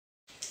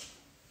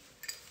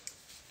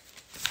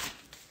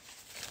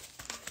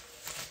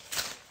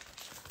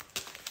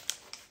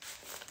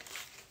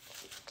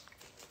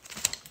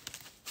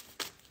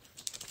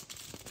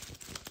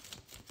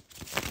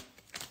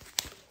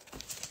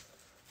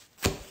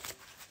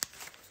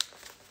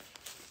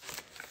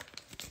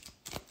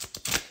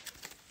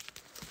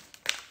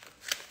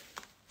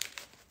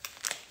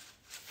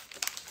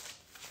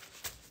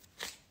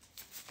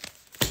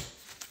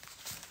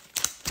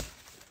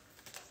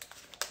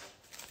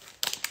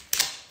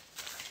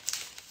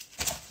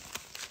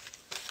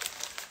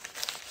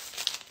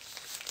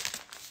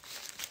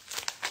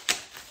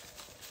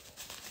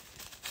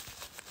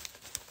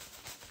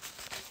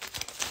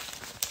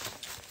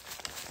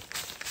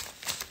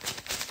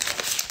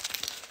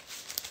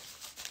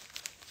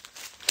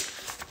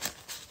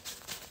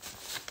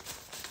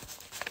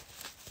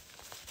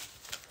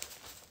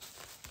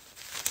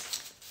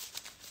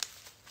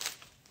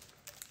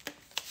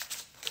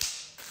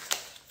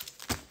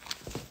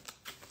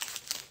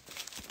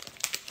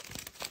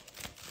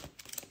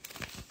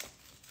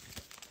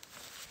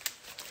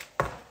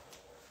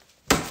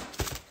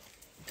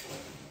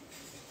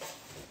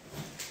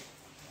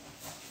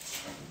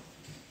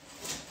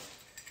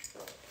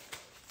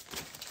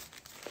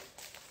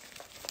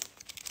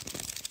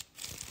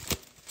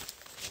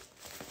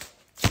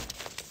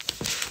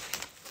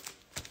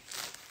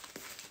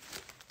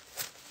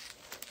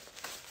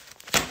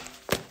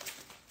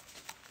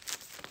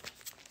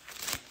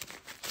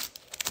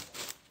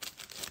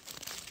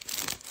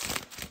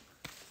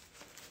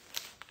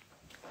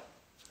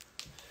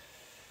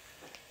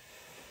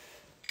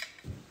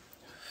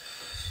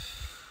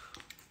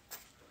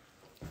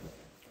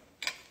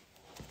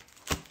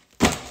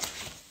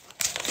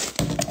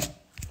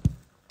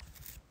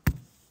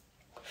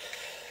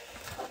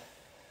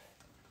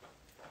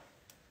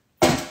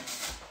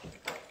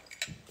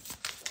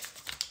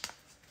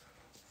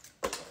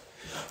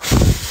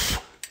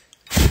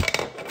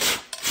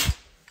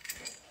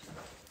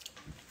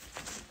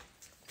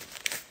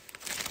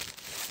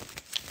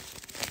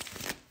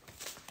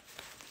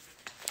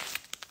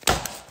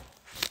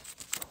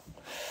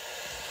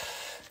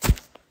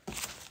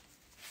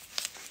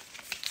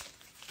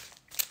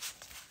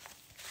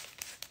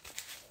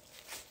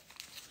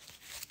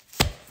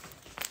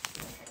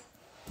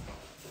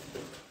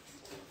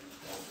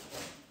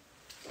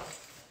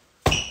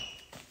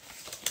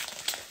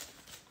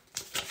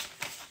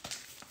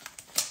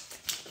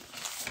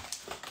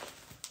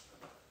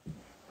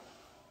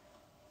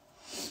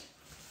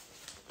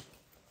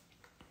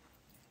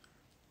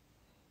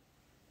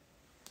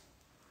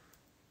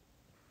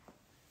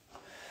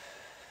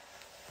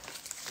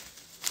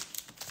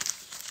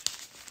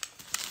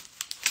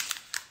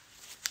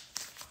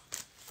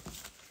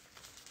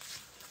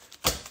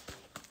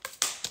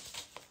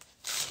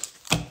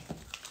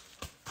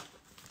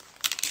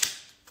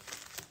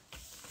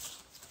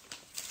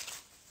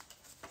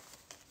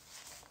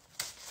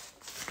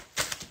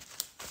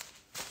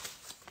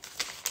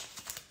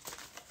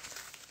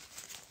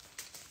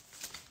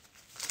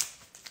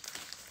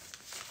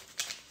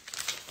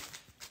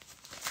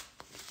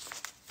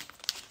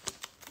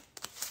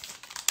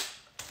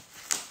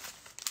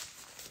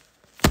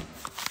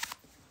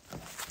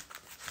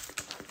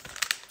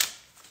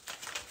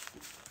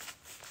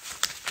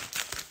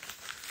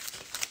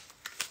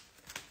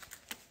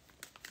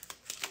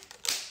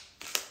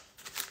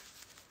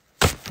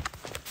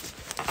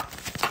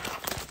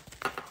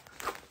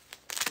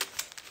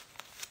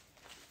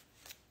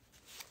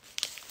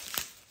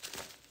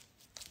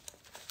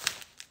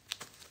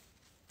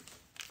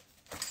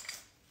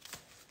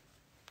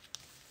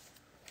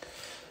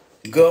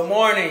Good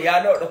morning.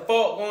 Y'all know what the fuck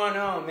going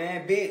on,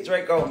 man. Big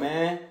Draco,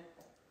 man.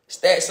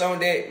 Stacks on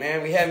deck,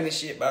 man. We having this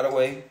shit, by the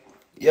way.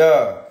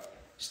 Yeah.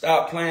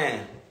 Stop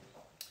playing.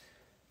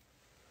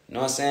 You know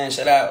what I'm saying?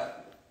 Shout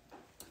out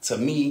to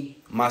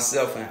me,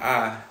 myself, and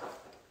I.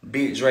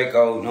 Big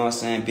Draco, you know what I'm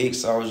saying? Big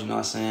Soulja, you know what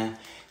I'm saying?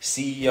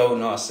 CEO, you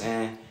know what I'm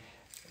saying?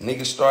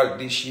 Nigga started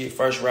this shit.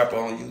 First rapper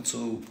on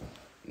YouTube.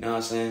 You know what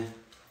I'm saying?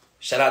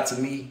 Shout out to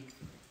me.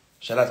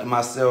 Shout out to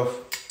myself.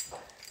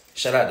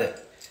 Shout out to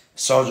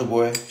Soulja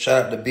Boy.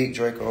 Shout out to Big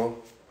Draco.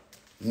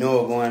 You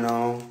know what's going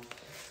on.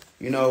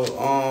 You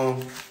know,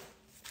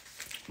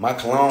 my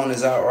cologne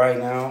is out right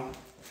now.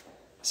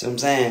 See what I'm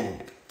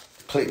saying?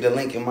 Click the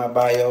link in my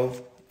bio.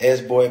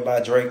 S-Boy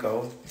by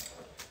Draco.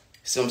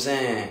 See what I'm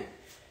saying?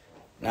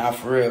 Nah,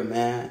 for real,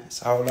 man.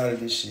 It's a whole lot of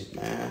this shit,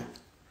 man.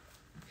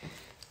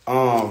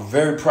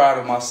 Very proud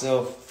of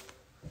myself.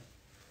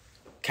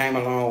 Came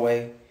a long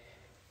way.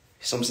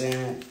 See what I'm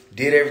saying?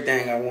 Did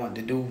everything I wanted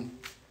to do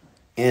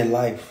in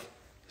life.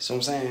 See what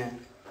I'm saying?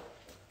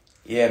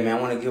 Yeah, man, I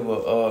want to give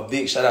a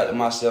big shout out to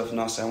myself, you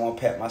know what I'm saying? I want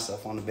to pat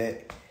myself on the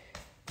back.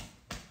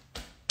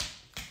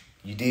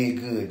 You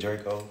did good,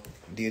 Draco.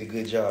 You did a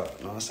good job,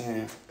 you know what I'm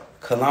saying?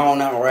 Cologne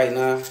out right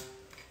now.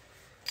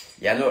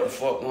 Y'all know what the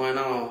fuck going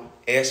on.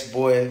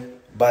 S-Boy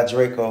by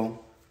Draco.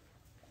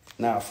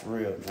 Nah, for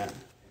real, man.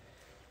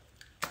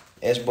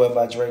 S-Boy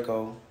by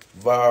Draco.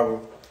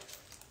 Viral.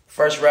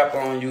 First rapper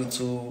on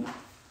YouTube.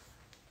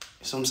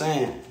 See what I'm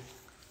saying?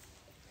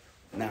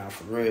 Nah,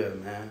 for real,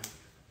 man.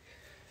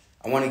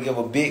 I want to give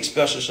a big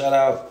special shout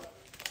out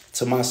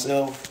to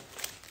myself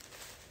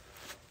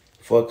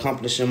for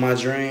accomplishing my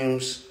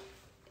dreams.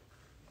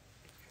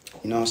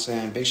 You know what I'm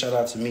saying? Big shout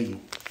out to me. You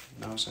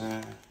know what I'm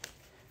saying?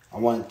 I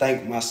want to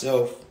thank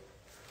myself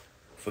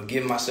for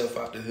getting myself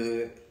out the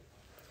hood.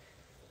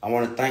 I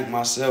want to thank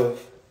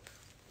myself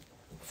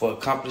for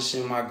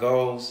accomplishing my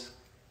goals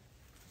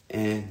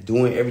and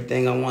doing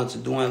everything I want to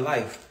do in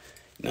life.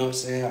 You know what I'm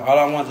saying? All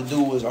I wanted to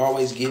do was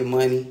always get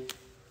money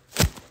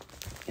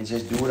and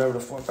just do whatever the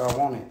fuck I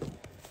wanted.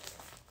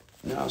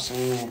 You know what I'm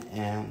saying?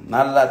 And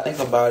now that I think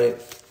about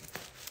it,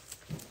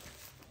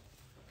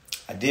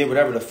 I did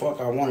whatever the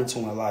fuck I wanted to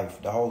in life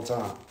the whole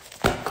time.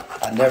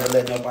 I never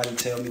let nobody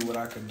tell me what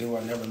I could do.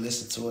 I never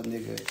listened to a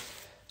nigga.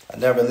 I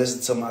never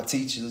listened to my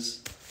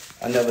teachers.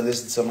 I never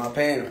listened to my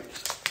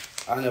parents.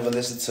 I never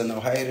listened to no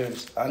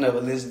haters. I never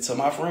listened to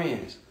my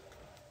friends.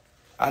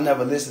 I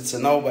never listened to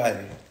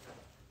nobody.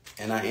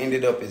 And I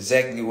ended up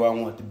exactly where I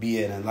wanted to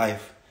be at in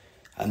life.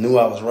 I knew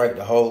I was right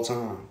the whole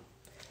time.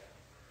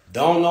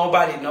 Don't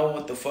nobody know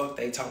what the fuck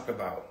they talk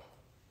about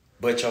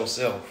but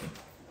yourself.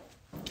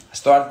 I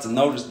started to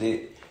notice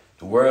that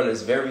the world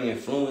is very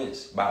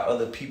influenced by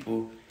other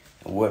people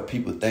and what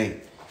people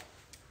think.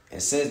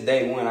 And since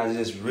day one, I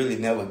just really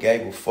never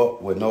gave a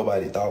fuck what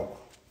nobody thought.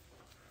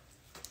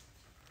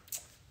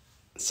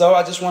 So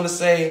I just want to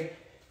say,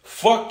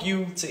 fuck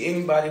you to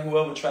anybody who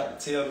ever tried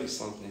to tell me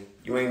something.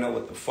 You ain't know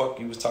what the fuck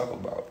you was talking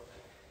about.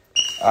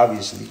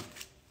 Obviously.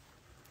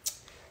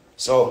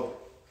 So,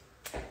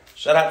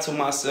 shout out to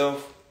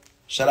myself.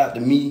 Shout out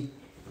to me.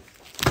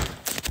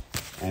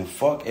 And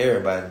fuck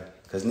everybody.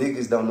 Because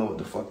niggas don't know what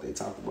the fuck they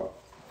talk about.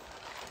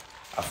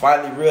 I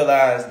finally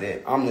realized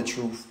that I'm the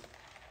truth.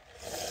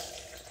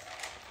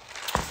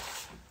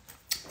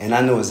 And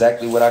I know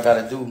exactly what I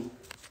got to do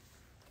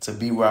to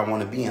be where I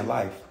want to be in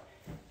life.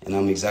 And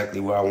I'm exactly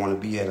where I want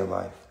to be at in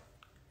life.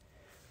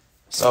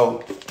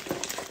 So,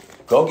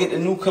 go get the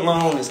new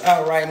cologne. It's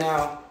out right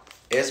now.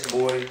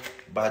 S-Boy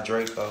by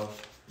Draco.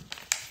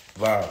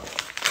 Wow.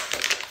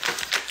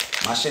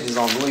 My shit is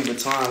on Louis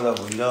Vuitton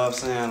level. You know what I'm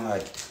saying?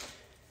 Like,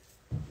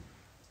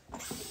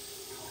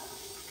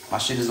 my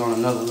shit is on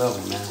another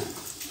level, man.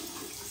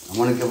 I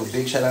want to give a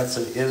big shout out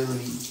to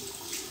Italy,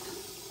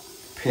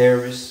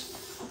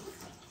 Paris,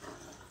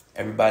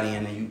 everybody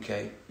in the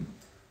UK.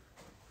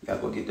 Y'all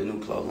go get the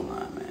new clothing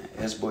line, man.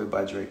 S-Boy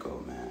by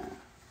Draco, man.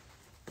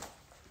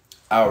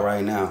 Out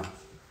right now.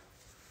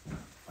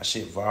 My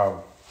shit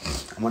viral.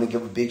 I want to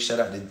give a big shout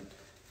out to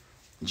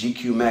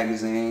GQ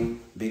magazine.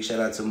 Big shout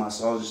out to my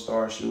Soulja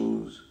Star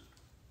shoes.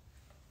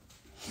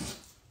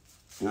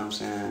 You know what I'm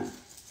saying?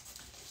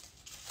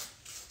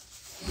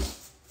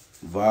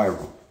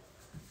 Viral.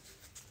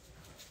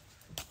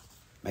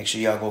 Make sure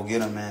y'all go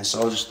get them, man.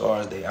 Soulja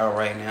Stars, they out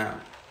right now.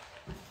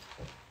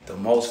 The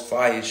most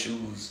fire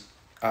shoes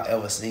I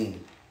ever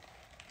seen.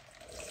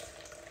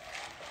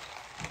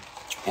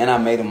 And I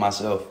made them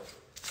myself.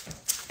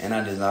 And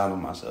I designed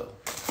them myself.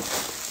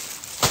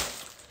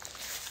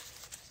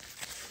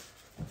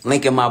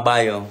 Link in my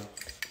bio.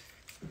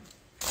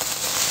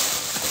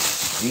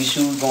 These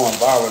shoes going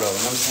viral though,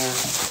 you know what I'm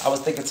saying? I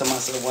was thinking to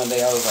myself one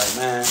day, I was like,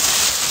 man,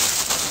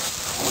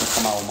 I want to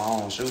come out with my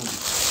own shoes.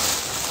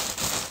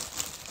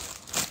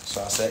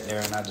 So I sat there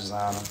and I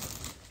designed them.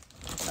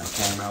 And I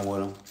came out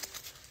with them.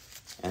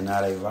 And now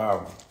they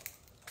viral.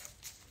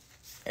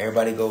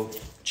 Everybody go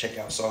check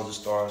out Soulja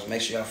Stars.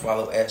 Make sure y'all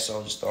follow at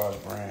Soulja Stars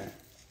brand.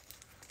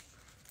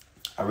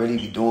 I really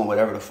be doing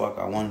whatever the fuck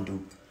I want to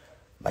do.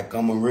 Like,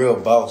 I'm a real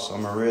boss.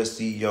 I'm a real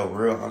CEO,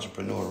 real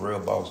entrepreneur, real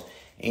boss.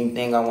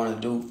 Anything I want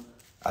to do,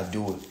 I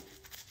do it.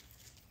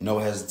 No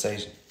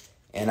hesitation.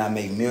 And I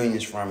make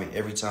millions from it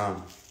every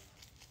time.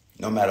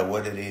 No matter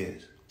what it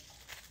is.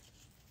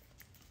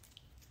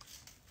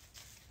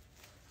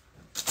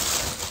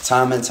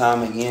 Time and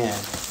time again,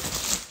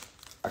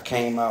 I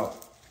came out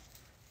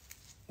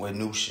with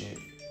new shit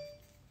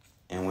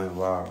and went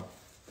viral.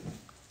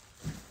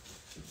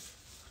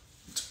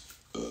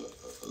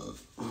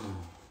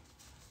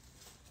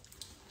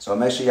 So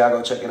make sure y'all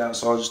go check it out,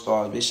 Soulja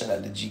Stars. Big shout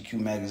out to GQ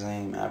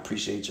Magazine, man. I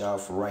appreciate y'all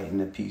for writing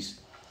the piece.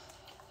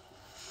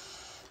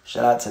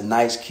 Shout out to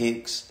Nice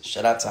Kicks.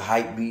 Shout out to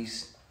Hype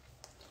Beast.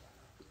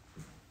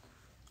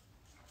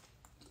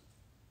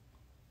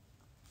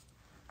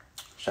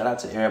 Shout out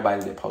to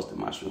everybody that posted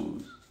my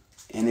shoes.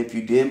 And if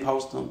you didn't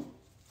post them,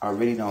 I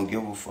really don't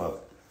give a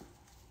fuck.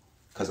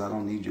 Because I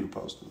don't need you to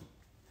post them.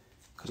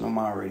 Because I'm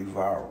already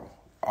viral.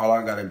 All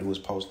I got to do is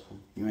post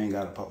them. You ain't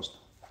got to post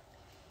them.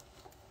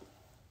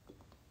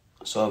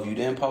 So if you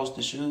didn't post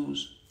the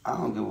shoes, I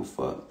don't give a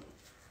fuck.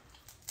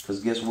 Because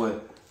guess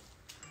what?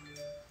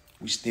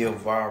 We still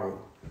viral.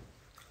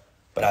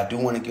 But I do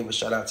want to give a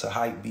shout out to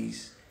Hype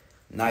Beast,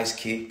 Nice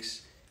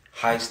Kicks,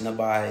 Heist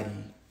Nobody,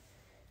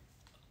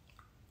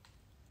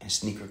 and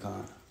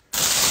SneakerCon.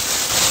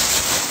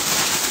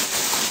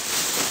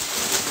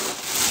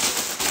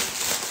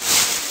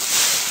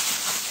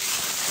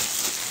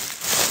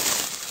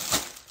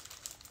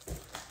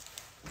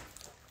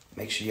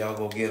 Make sure y'all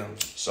go get them.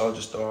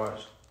 Soulja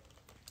Stars.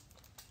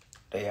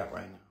 They out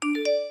right now.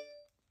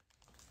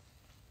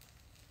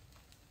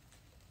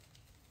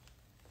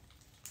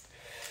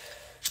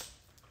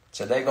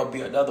 Today gonna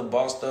be another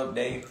bossed up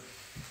day.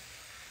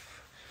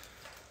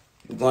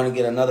 We're gonna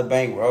get another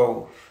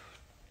bankroll.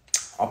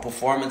 I'm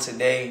performing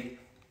today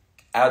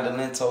at the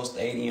Lento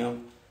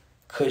Stadium,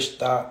 Kush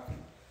Stock.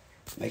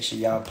 Make sure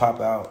y'all pop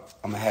out.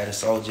 I'm gonna have the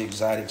Soulja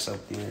Exotics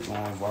up there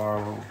going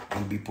viral. I'm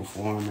gonna be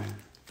performing.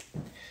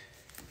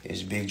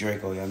 It's Big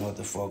Draco. Y'all know what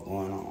the fuck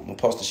going on. I'm gonna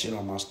post the shit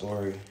on my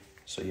story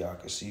so y'all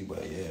can see.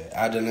 But yeah,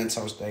 at the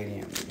Lento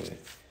Stadium, nigga.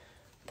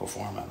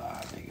 Performing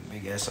live, nigga.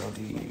 Big SOD,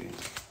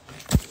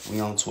 nigga. We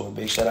on tour.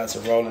 Big shout out to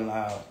Rolling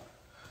Loud.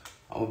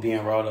 I'm gonna be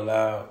in Rolling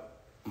Loud,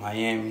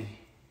 Miami.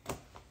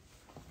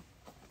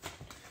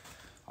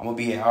 I'm gonna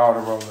be in all the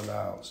Rolling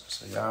Louds.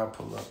 So y'all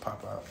pull up,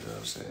 pop out, you know what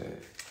I'm saying?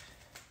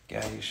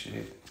 Gang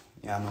shit.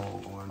 Y'all know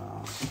what's going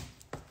on.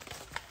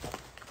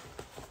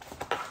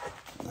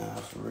 Nah,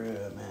 for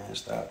real, man.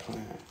 Stop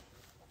playing.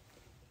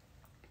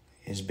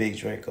 It's Big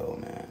Draco,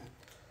 man.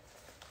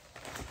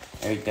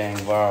 Everything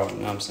viral, you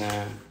know what I'm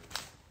saying?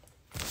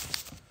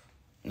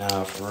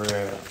 Nah, for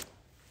real.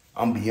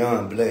 I'm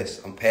beyond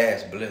blessed. I'm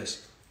past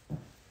blessed.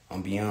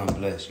 I'm beyond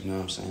blessed, you know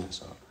what I'm saying?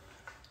 So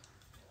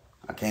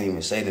I can't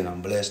even say that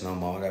I'm blessed no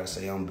more. I gotta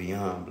say I'm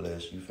beyond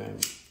blessed, you feel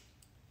me?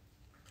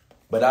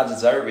 But I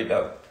deserve it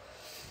though.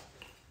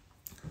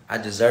 I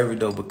deserve it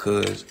though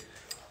because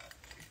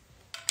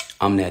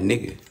I'm that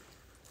nigga.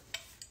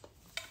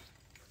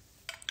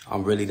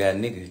 I'm really that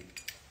nigga.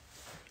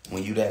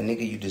 When you that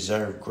nigga, you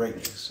deserve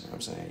greatness. You know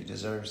what I'm saying? You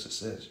deserve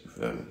success, you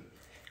feel me?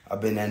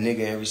 I've been that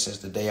nigga ever since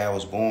the day I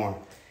was born.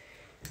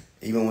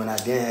 Even when I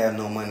didn't have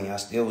no money, I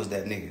still was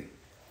that nigga.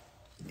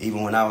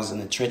 Even when I was in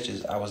the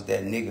trenches, I was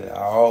that nigga.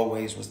 I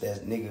always was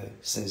that nigga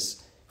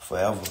since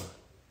forever.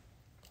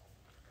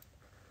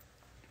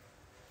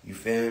 You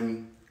feel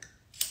me?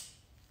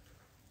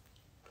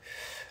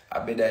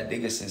 I've been that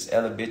nigga since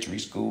elementary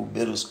school,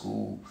 middle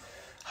school,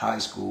 high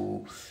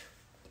school.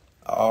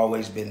 I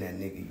always been that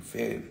nigga, you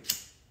feel me?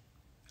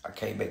 I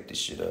can't make this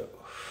shit up.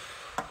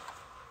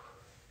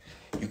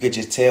 You could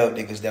just tell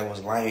niggas that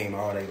was lame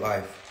all their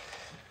life.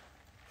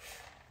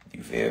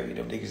 You feel me?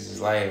 Them niggas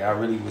is like, I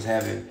really was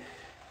having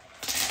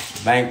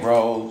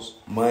bankrolls,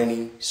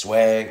 money,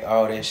 swag,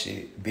 all that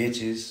shit.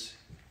 Bitches,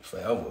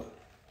 forever.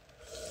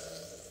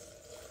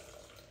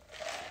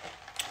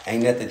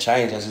 Ain't nothing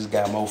changed, I just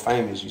got more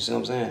famous, you see what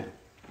I'm saying?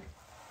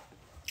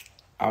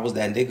 I was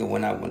that nigga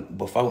when I went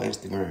before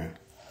Instagram.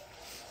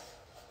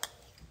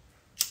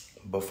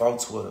 Before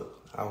Twitter,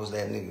 I was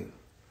that nigga.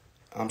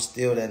 I'm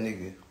still that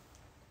nigga.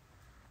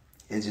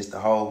 It's just the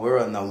whole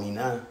world know me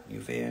now, you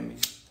feel me?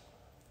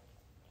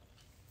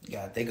 You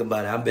gotta think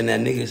about it. I've been that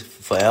nigga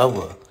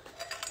forever.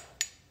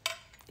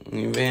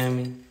 You feel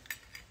me?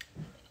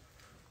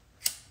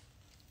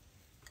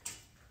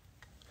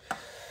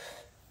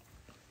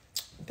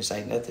 This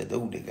ain't nothing to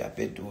do, nigga. I've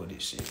been doing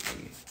this shit,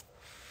 nigga.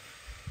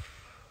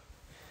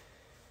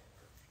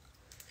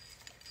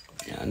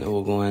 Yeah, I know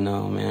what's going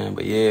on, man.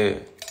 But yeah.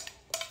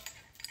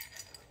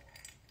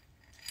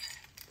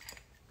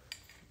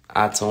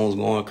 iTunes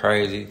going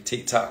crazy.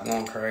 TikTok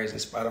going crazy.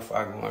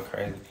 Spotify going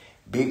crazy.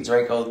 Big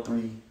Draco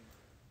 3.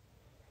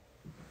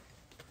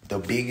 The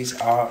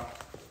biggest art.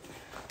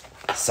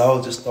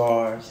 Soulja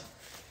Stars.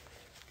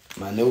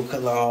 My new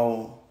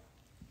cologne.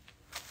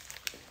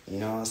 You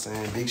know what I'm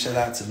saying? Big shout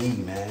out to me,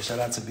 man. Shout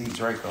out to Big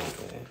Draco,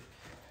 man.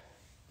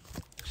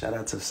 Shout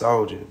out to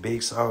Soulja. Big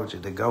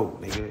Soulja, the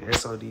GOAT, nigga.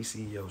 SOD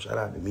CEO. Shout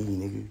out to me,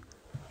 nigga.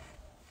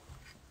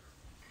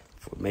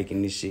 For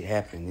making this shit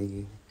happen,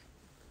 nigga.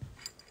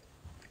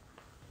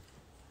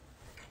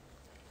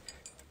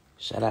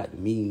 Shout out to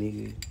me,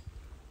 nigga.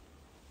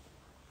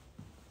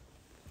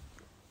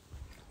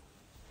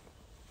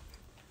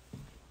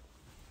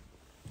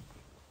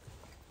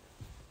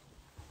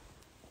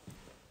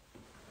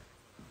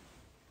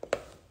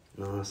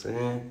 Know what I'm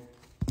saying?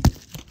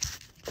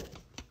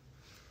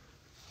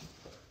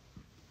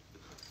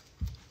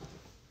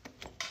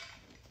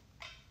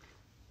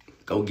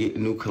 Go get the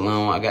new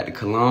cologne. I got the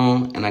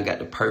cologne and I got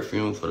the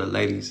perfume for the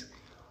ladies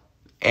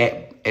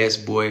at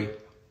S-Boy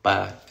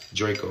by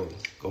Draco.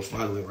 Go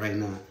follow it right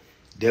now.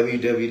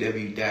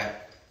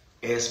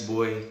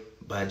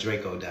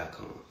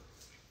 www.sboybydraco.com.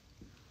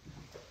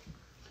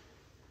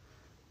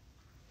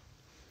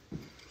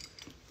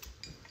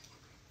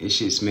 It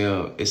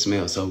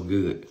smells so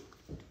good.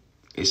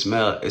 It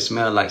smell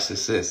like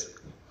success.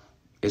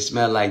 It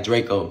smell like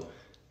Draco.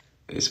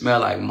 It smell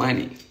like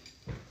money.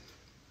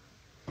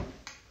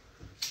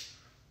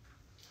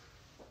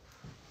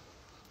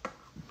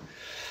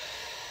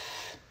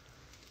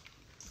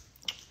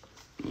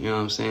 You know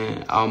what I'm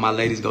saying? All my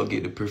ladies go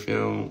get the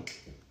perfume.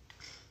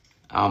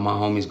 All my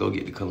homies go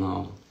get the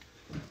cologne.